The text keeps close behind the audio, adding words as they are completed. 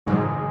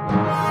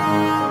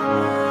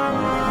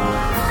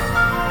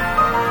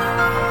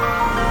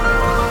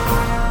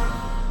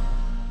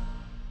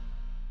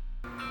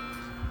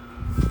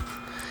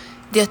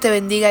Dios te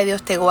bendiga y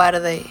Dios te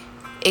guarde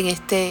en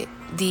este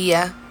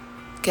día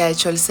que ha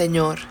hecho el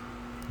Señor.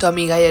 Tu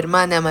amiga y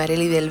hermana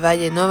Marely del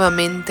Valle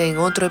nuevamente en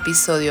otro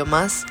episodio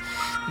más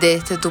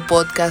de tu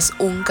podcast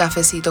Un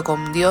Cafecito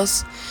con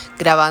Dios,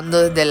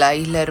 grabando desde la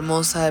isla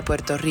hermosa de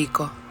Puerto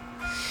Rico.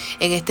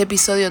 En este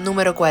episodio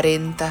número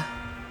 40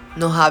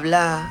 nos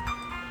habla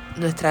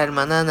nuestra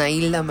hermana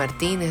Anaílda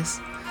Martínez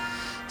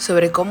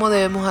sobre cómo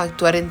debemos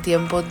actuar en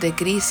tiempos de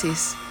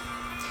crisis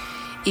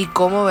y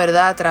cómo,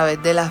 ¿verdad?, a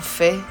través de la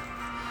fe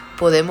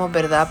podemos,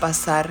 ¿verdad?,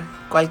 pasar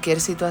cualquier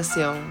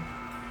situación.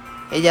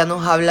 Ella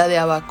nos habla de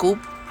Habacuc,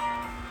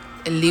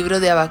 el libro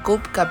de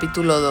Habacuc,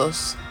 capítulo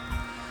 2.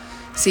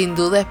 Sin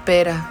duda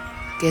espera,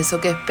 que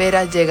eso que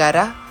esperas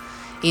llegará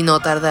y no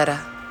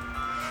tardará.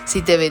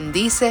 Si te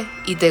bendice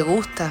y te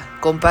gusta,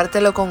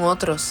 compártelo con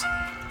otros.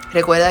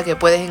 Recuerda que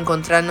puedes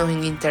encontrarnos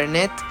en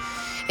internet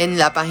en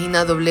la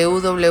página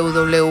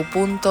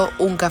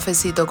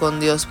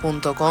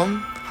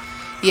www.uncafecitocondios.com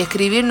y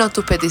escribirnos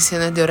tus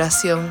peticiones de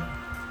oración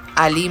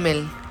al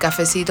email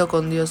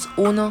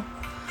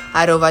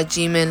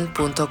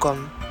cafecitocondios1@gmail.com.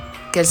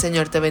 Que el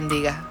Señor te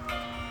bendiga.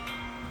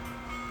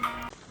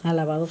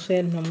 Alabado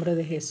sea el nombre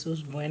de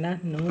Jesús.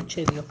 Buenas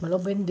noches. Dios me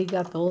los bendiga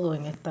a todos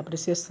en esta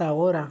preciosa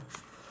hora.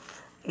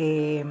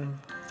 Es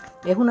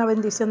una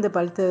bendición de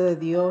parte de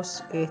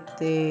Dios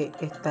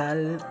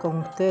estar con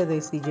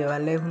ustedes y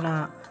llevarles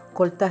una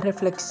corta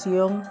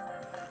reflexión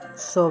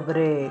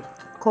sobre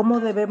cómo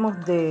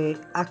debemos de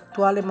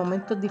actuar en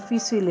momentos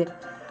difíciles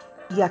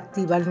y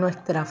activar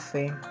nuestra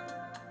fe.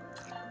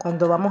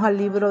 Cuando vamos al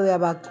libro de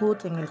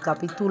Habacuc, en el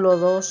capítulo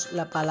 2,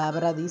 la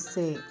palabra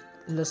dice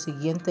lo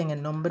siguiente: en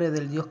el nombre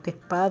del Dios que es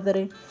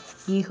Padre,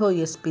 Hijo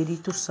y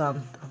Espíritu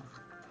Santo.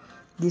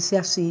 Dice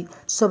así: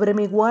 sobre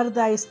mi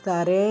guarda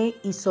estaré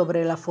y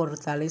sobre la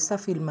fortaleza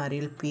afirmaré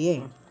el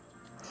pie.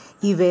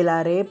 Y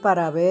velaré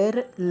para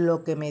ver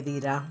lo que me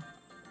dirá.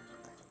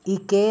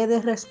 Y qué he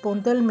de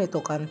responderme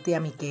tocante a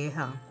mi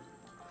queja.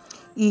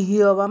 Y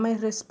Jehová me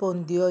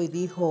respondió y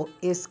dijo: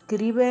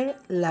 escribe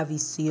la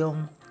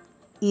visión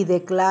y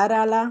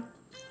declárala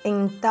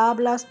en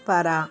tablas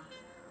para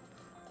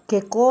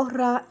que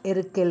corra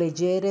el que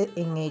leyere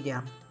en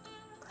ella.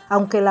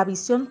 Aunque la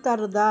visión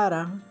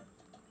tardará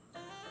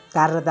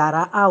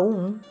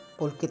aún,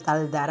 porque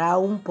tardará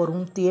aún por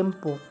un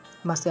tiempo,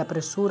 mas se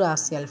apresura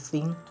hacia el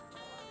fin.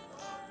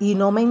 Y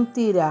no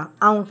mentirá,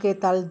 aunque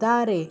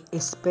tardare,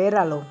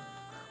 espéralo,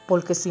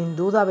 porque sin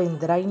duda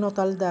vendrá y no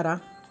tardará.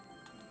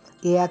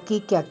 He aquí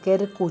que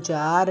aquel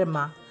cuya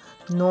arma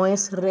no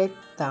es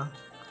recta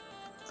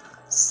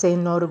se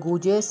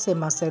enorgullece,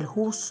 mas el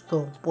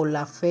justo por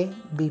la fe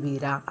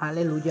vivirá.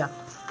 Aleluya.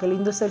 Qué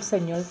lindo es el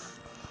Señor.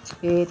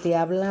 Te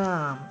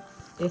habla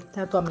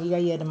tu amiga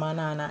y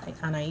hermana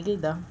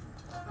Anaílda.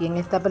 Y en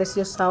esta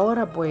preciosa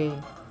hora, pues,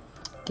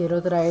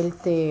 quiero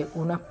traerte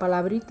unas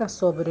palabritas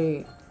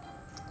sobre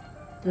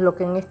lo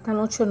que en esta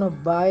noche nos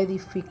va a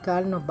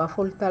edificar, nos va a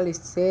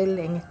fortalecer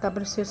en esta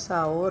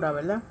preciosa hora,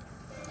 ¿verdad?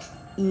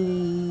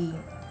 Y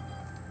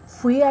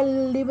fui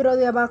al libro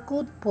de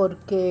Habacuc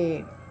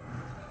porque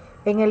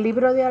en el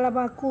libro de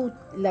Habacuc,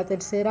 la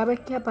tercera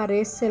vez que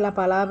aparece la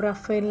palabra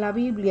fe en la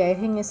Biblia es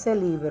en ese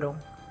libro,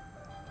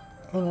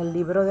 en el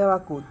libro de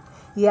Habacuc.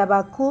 Y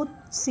Habacuc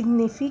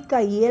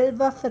significa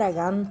hierba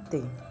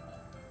fragante.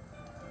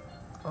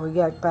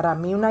 Oiga, para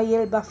mí una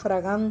hierba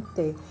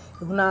fragante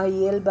es una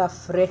hierba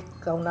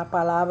fresca, una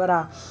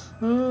palabra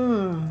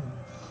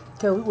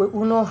que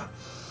uno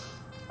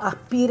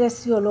aspira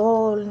ese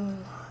olor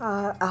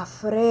a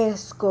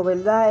fresco,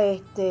 ¿verdad?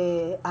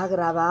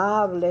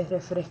 Agradable,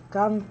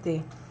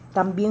 refrescante.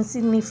 También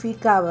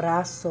significa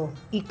abrazo,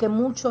 y que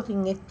muchos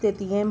en este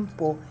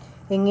tiempo,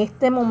 en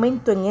este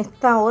momento, en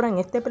esta hora, en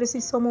este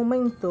preciso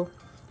momento,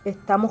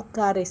 estamos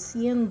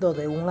careciendo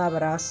de un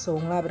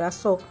abrazo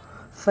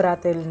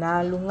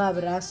fraternal, un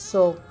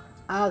abrazo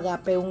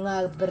ágape, un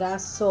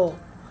abrazo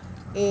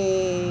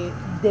de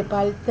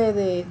parte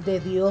de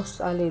Dios,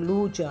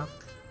 aleluya.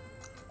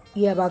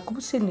 Y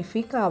Habacuc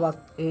significa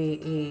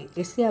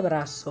ese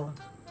abrazo.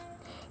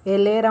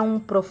 Él era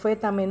un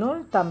profeta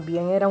menor,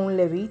 también era un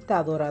levita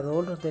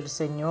adorador del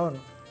Señor.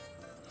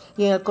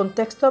 Y en el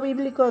contexto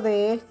bíblico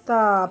de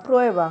esta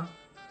prueba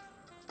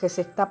que se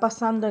está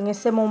pasando en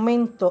ese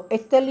momento,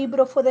 este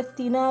libro fue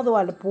destinado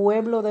al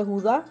pueblo de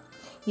Judá.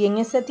 Y en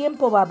ese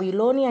tiempo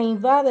Babilonia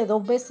invade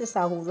 2 veces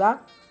a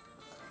Judá.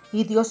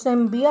 Y Dios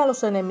envía a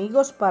los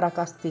enemigos para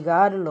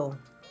castigarlo.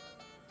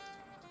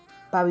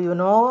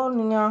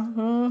 Babilonia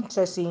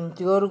se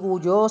sintió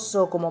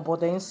orgulloso como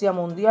potencia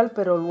mundial,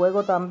 pero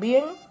luego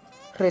también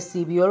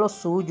recibió lo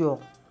suyo.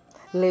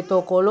 Le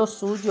tocó lo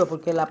suyo,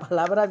 porque la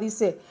palabra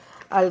dice: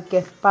 al que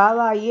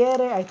espada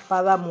hiere, a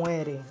espada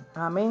muere.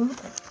 Amén.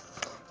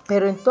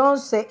 Pero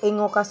entonces, en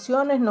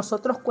ocasiones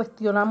nosotros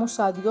cuestionamos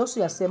a Dios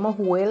y hacemos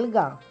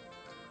huelga.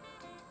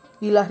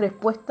 Y la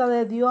respuesta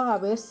de Dios a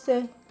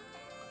veces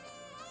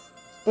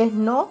es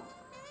no.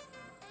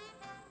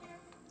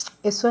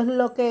 Eso es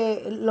lo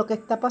que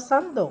está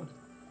pasando.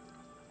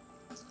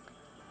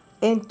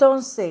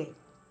 Entonces,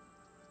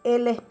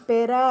 el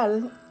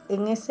esperar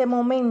en ese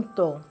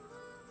momento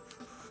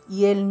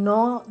Y el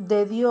no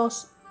de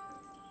Dios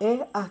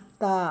es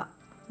hasta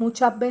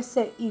muchas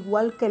veces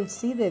igual que el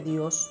sí de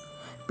Dios,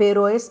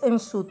 pero es en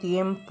su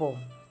tiempo.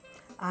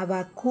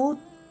 Habacuc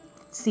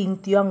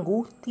sintió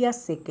angustia,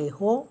 se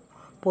quejó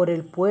por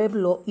el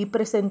pueblo y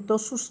presentó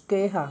sus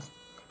quejas.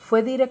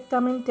 Fue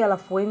directamente a la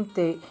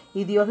fuente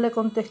y Dios le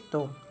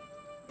contestó.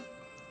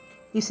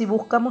 Y si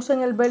buscamos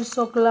en el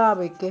verso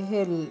clave, que es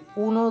el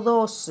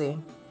 1:12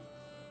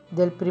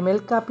 del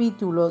primer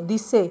capítulo,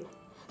 dice: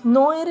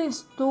 ¿No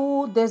eres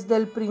tú desde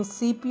el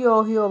principio,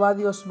 oh Jehová,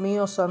 Dios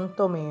mío,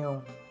 santo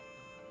mío?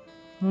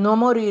 ¿No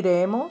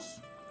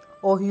moriremos,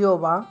 oh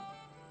Jehová?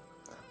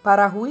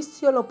 Para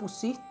juicio lo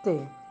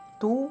pusiste,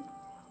 tú,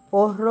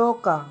 oh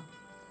roca,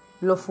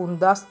 lo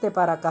fundaste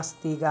para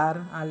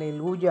castigar.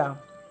 Aleluya.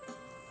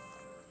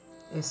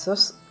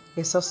 Esos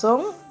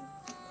son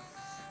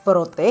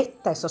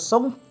protestas, esos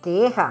son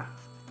quejas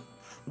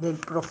del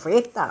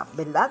profeta,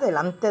 ¿verdad?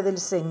 Delante del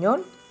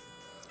Señor.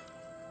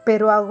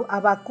 Pero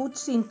Habacuc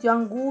sintió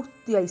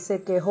angustia y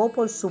se quejó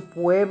por su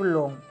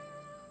pueblo.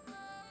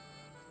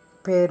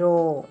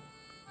 Pero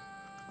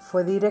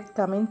fue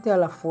directamente a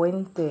la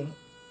fuente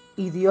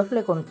y Dios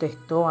le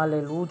contestó.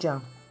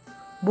 Aleluya.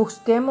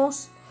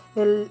 Busquemos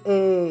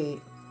el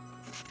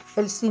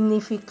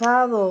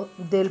significado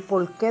del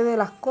porqué de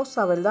las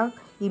cosas, ¿verdad?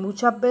 Y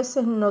muchas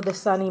veces nos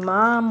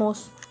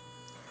desanimamos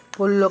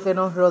por lo que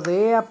nos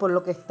rodea, por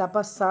lo que está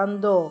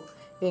pasando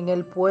en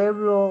el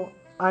pueblo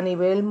a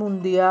nivel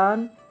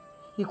mundial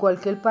y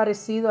cualquier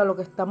parecido a lo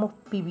que estamos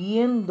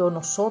viviendo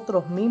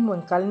nosotros mismos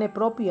en carne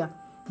propia.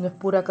 No es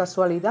pura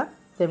casualidad.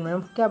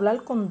 Tenemos que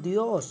hablar con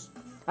Dios,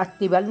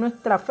 activar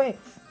nuestra fe.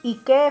 ¿Y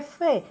qué es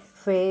fe?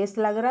 Fe es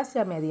la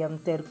gracia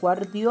mediante el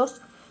cual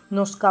Dios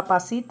nos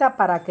capacita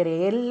para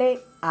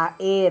creerle a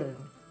Él.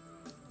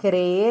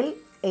 Creer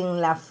en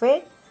la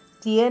fe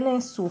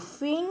tiene su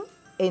fin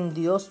en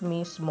Dios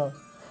mismo.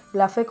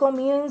 La fe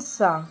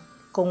comienza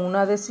con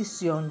una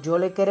decisión. Yo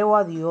le creo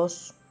a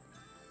Dios.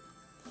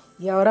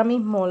 Y ahora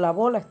mismo la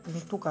bola está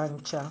en tu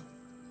cancha.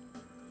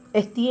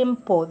 Es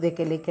tiempo de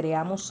que le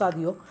creamos a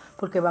Dios,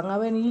 porque van a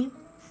venir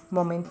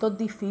momentos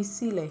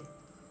difíciles.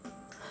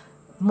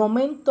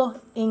 Momentos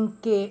en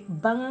que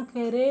van a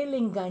querer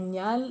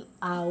engañar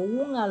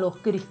aún a los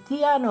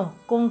cristianos.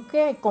 ¿Con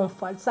qué? Con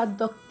falsas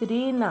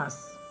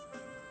doctrinas.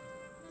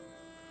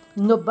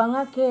 Nos van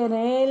a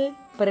querer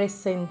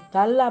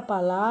presentar la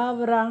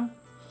palabra,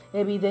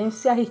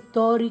 evidencias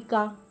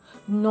históricas.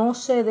 No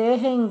se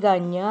deje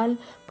engañar.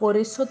 Por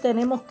eso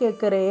tenemos que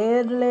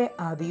creerle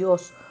a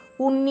Dios.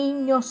 Un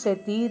niño se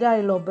tira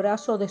en los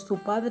brazos de su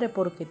padre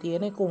porque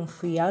tiene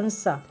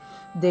confianza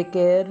de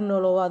que Él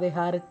no lo va a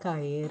dejar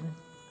caer.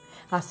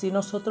 Así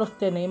nosotros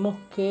tenemos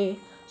que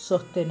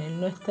sostener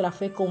nuestra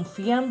fe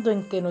confiando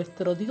en que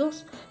nuestro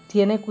Dios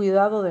tiene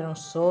cuidado de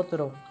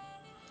nosotros.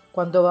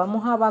 Cuando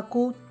vamos a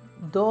Habacuc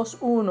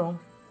 2:1,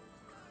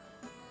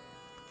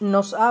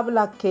 nos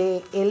habla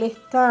que Él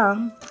está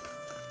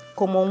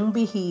como un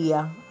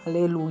vigía.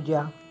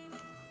 Aleluya.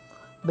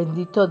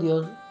 Bendito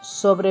Dios.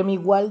 Sobre mi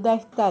guarda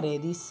estaré,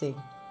 dice,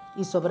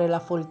 y sobre la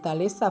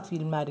fortaleza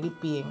afirmaré el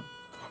pie.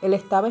 Él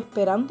estaba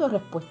esperando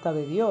respuesta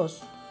de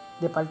Dios,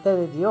 de parte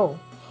de Dios.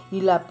 Y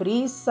la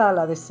prisa,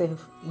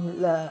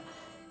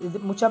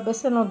 muchas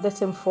veces nos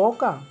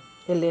desenfoca.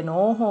 El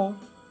enojo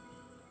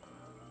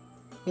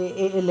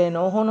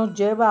nos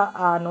lleva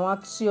a no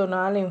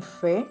accionar en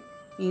fe,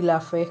 y la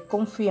fe es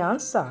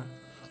confianza.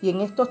 Y en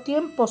estos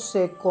tiempos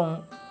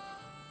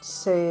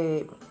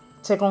se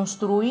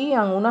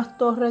construían unas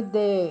torres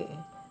de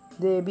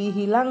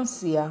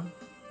vigilancia,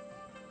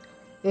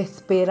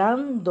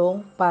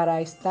 esperando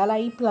para estar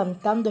ahí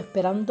plantando,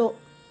 esperando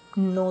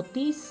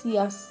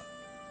noticias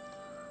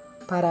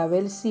para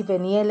ver si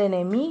venía el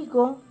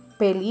enemigo,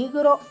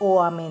 peligro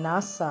o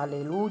amenaza.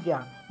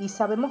 Aleluya. Y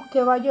sabemos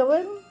que va a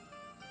llover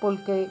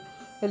porque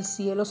el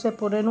cielo se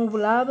pone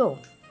nublado,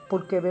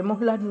 porque vemos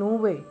las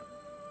nubes,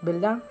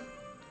 ¿verdad?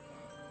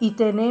 Y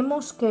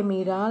tenemos que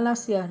mirar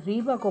hacia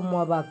arriba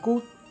como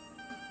Habacuc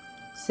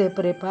se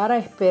prepara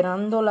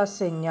esperando la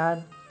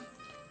señal.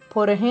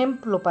 Por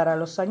ejemplo, para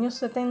los años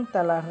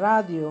 70, la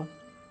radio,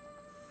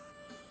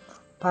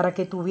 para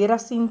que tuviera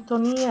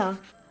sintonía,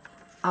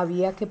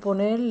 había que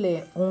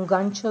ponerle un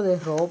gancho de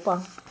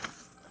ropa.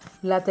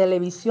 La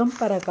televisión,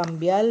 para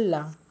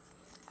cambiarla,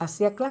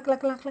 hacía clac, clac,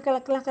 clac, clac,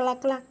 clac, clac, clac,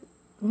 clac.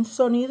 Un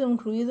sonido, un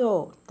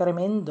ruido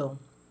tremendo.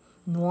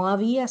 No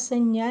había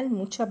señal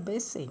muchas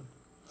veces.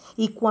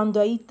 Y cuando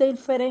hay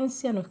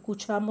interferencia no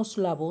escuchamos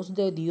la voz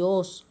de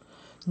Dios.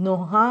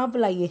 Nos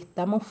habla y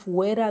estamos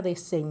fuera de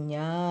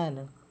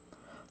señal,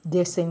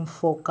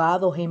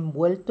 desenfocados,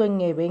 envueltos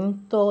en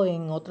eventos,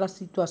 en otras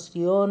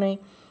situaciones,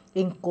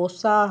 en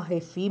cosas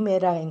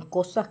efímeras, en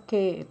cosas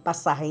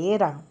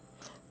pasajeras.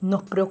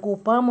 Nos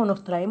preocupamos,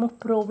 nos traemos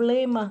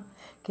problemas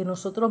que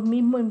nosotros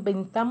mismos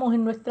inventamos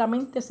en nuestra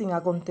mente sin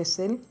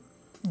acontecer.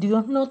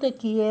 Dios no te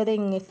quiere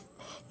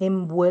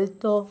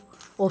envuelto,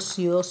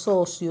 ocioso,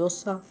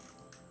 ociosa,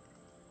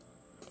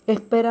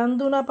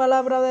 esperando una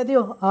palabra de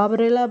Dios.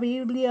 Abre la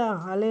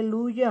Biblia,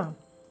 aleluya.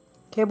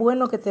 Qué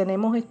bueno que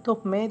tenemos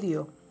estos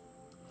medios.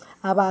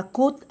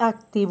 Habacuc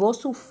activó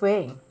su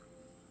fe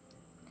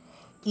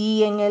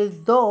y en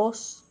el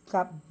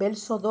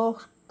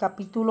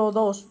capítulo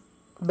 2,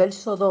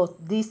 verso 2,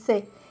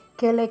 dice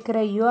que le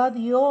creyó a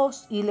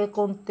Dios y le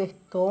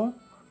contestó,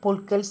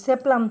 porque él se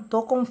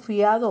plantó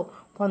confiado.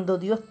 Cuando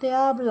Dios te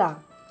habla,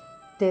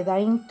 te da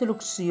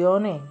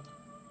instrucciones.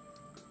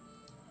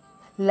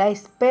 La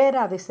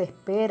espera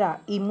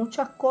desespera y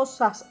muchas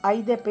cosas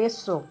hay de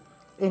peso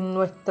en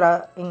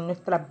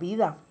nuestras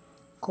vidas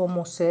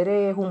como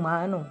seres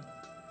humanos.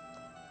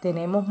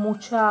 Tenemos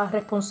muchas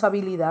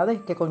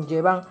responsabilidades que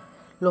conllevan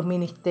los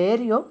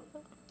ministerios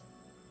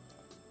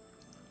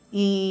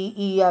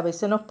y a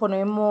veces nos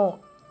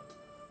ponemos,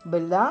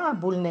 ¿verdad?,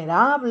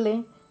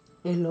 vulnerables,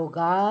 el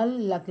hogar,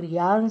 la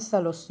crianza,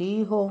 los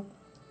hijos,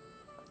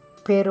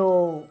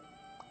 pero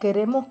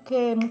queremos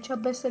que muchas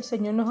veces el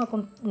Señor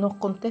nos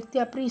conteste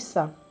a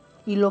prisa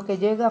y lo que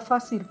llega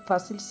fácil,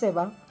 fácil se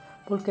va,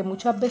 porque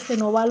muchas veces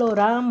no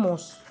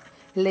valoramos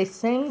la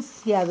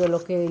esencia de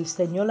lo que el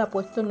Señor ha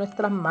puesto en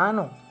nuestras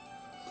manos.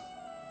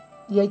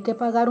 Y hay que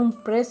pagar un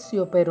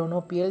precio, pero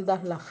no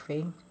pierdas la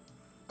fe.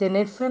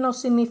 Tener fe no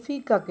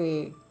significa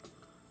que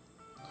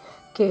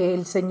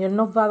el Señor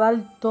nos va a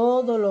dar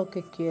todo lo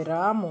que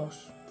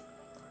queramos.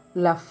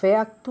 La fe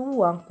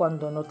actúa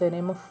cuando no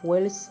tenemos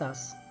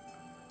fuerzas.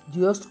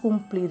 Dios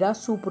cumplirá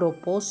su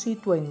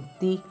propósito en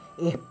ti.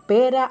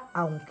 Espera,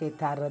 aunque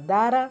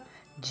tardara,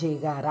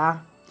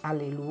 llegará.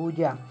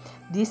 Aleluya.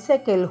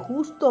 Dice que el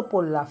justo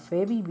por la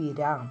fe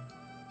vivirá.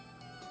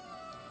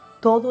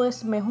 Todo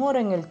es mejor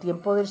en el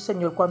tiempo del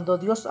Señor. Cuando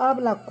Dios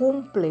habla,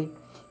 cumple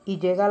y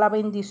llega la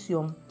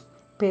bendición.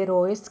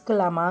 Pero es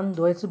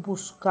clamando, es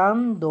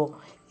buscando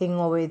en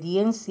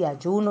obediencia,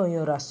 ayuno y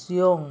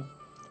oración.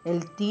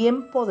 El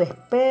tiempo de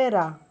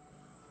espera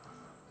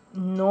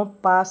no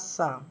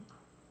pasa,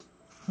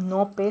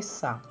 no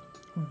pesa.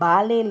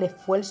 Vale el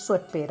esfuerzo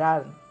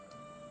esperar.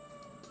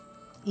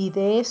 Y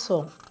de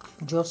eso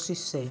yo sí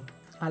sé.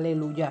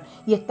 Aleluya.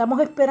 Y estamos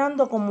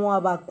esperando como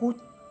Habacuc.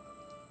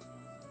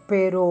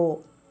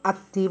 Pero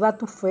activa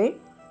tu fe,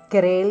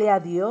 créele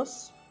a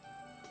Dios.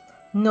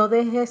 No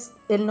dejes,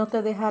 Él no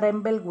te dejará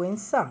en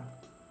vergüenza.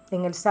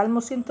 En el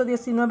Salmo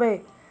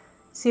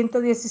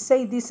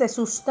 116 dice,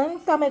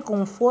 susténtame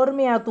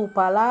conforme a tu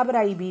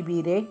palabra y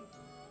viviré,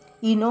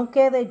 y no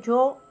quede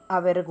yo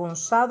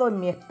avergonzado en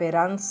mi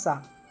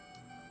esperanza.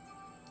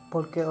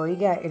 Porque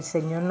oiga, el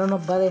Señor no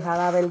nos va a dejar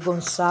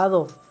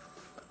avergonzado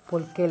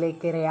porque le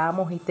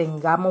creamos y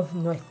tengamos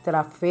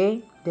nuestra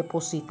fe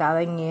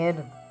depositada en Él.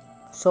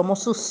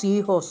 Somos sus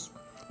hijos.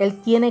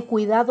 Él tiene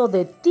cuidado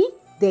de ti,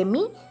 de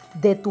mí,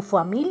 de tu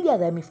familia,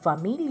 de mi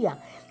familia,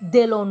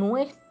 de lo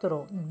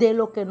nuestro, de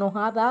lo que nos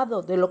ha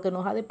dado, de lo que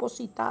nos ha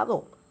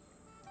depositado.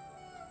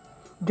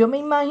 Yo me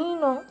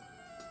imagino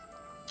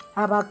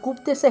a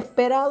Habacuc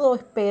desesperado,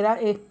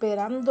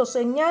 esperando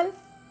señal.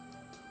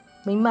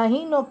 Me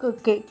imagino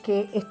que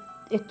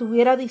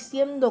estuviera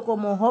diciendo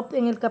como Job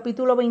en el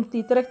capítulo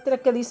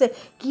 23:3 que dice,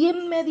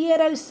 ¿quién me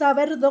diera el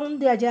saber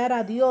dónde hallar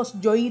a Dios?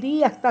 Yo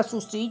iría hasta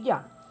su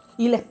silla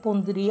y les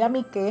pondría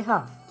mi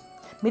queja.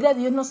 Mira,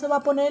 Dios no se va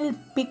a poner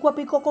pico a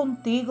pico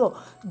contigo.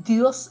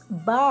 Dios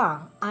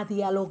va a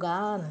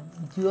dialogar.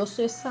 Dios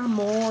es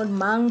amor,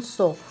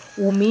 manso,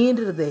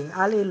 humilde.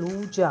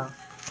 Aleluya.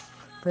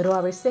 Pero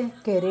a veces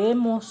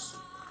queremos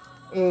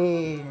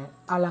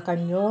a la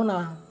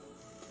cañona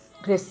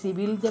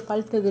recibir de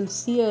parte del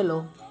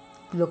cielo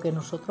lo que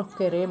nosotros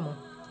queremos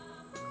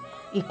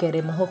y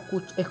queremos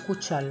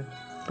escuchar.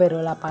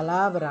 Pero la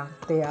palabra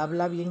te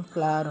habla bien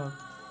claro.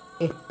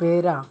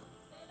 Espera,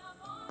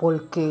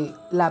 porque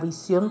la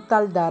visión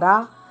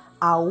tardará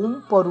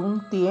aún por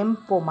un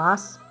tiempo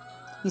más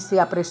y se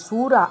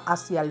apresura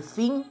hacia el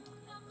fin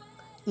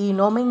y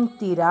no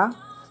mentirá.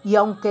 Y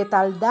aunque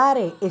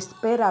tardare,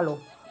 espéralo,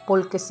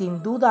 porque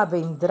sin duda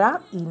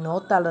vendrá y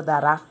no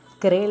tardará.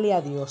 Créele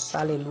a Dios,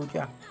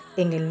 aleluya.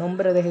 En el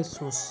nombre de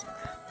Jesús.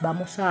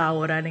 Vamos a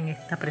orar en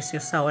esta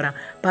preciosa hora.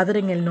 Padre,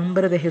 en el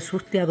nombre de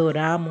Jesús te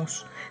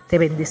adoramos, te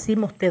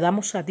bendecimos, te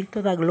damos a ti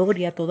toda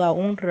gloria, toda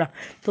honra,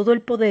 todo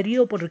el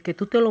poderío porque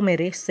tú te lo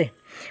mereces.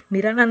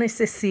 Mira la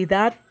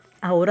necesidad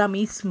ahora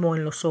mismo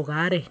en los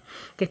hogares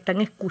que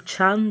están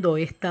escuchando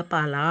esta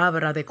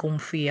palabra de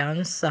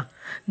confianza,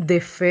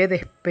 de fe, de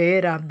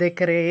espera, de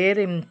creer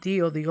en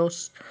ti, oh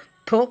Dios.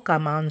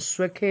 Toca,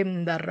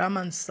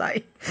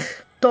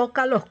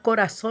 toca los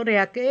corazones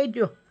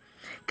aquellos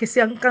que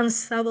se han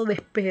cansado de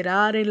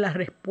esperar en la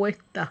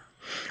respuesta.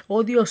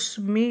 Oh Dios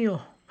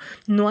mío,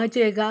 no ha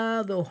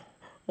llegado.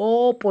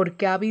 Oh,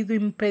 porque ha habido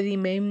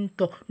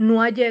impedimento.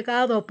 No ha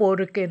llegado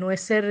porque no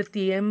es el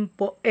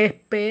tiempo.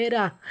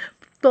 Espera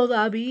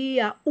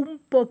todavía un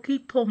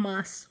poquito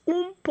más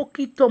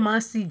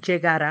y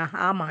llegará.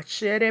 Ama,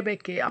 sherebe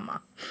que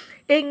ama.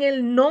 En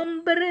el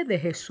nombre de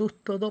Jesús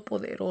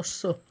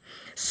Todopoderoso,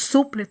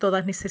 suple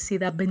toda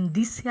necesidad.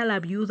 Bendice a la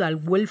viuda, al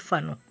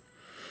huérfano.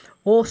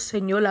 Oh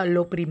Señor, al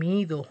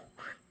oprimido,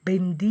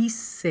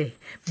 bendice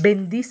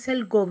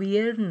el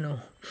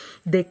gobierno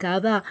de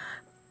cada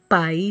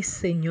país,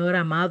 Señor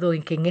amado,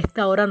 en que en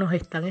esta hora nos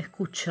están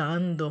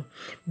escuchando.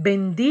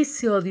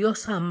 Bendice, oh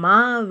Dios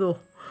amado,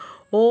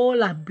 oh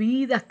las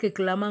vidas que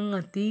claman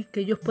a ti, que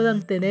ellos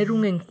puedan tener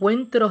un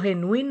encuentro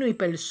genuino y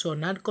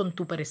personal con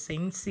tu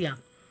presencia.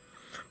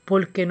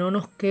 Porque no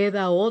nos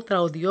queda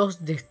otra, oh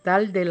Dios, de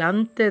estar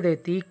delante de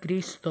ti,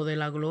 Cristo de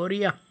la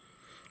gloria,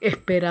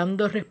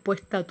 esperando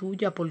respuesta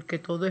tuya, porque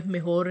todo es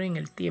mejor en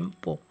el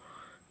tiempo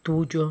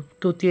tuyo.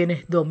 Tú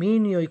tienes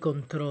dominio y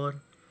control.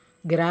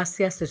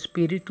 Gracias,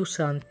 Espíritu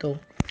Santo.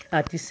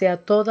 A ti sea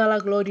toda la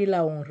gloria y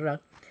la honra.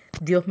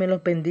 Dios me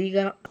los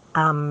bendiga.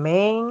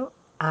 Amén,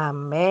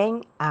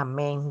 amén,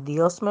 amén.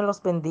 Dios me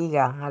los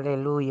bendiga.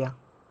 Aleluya.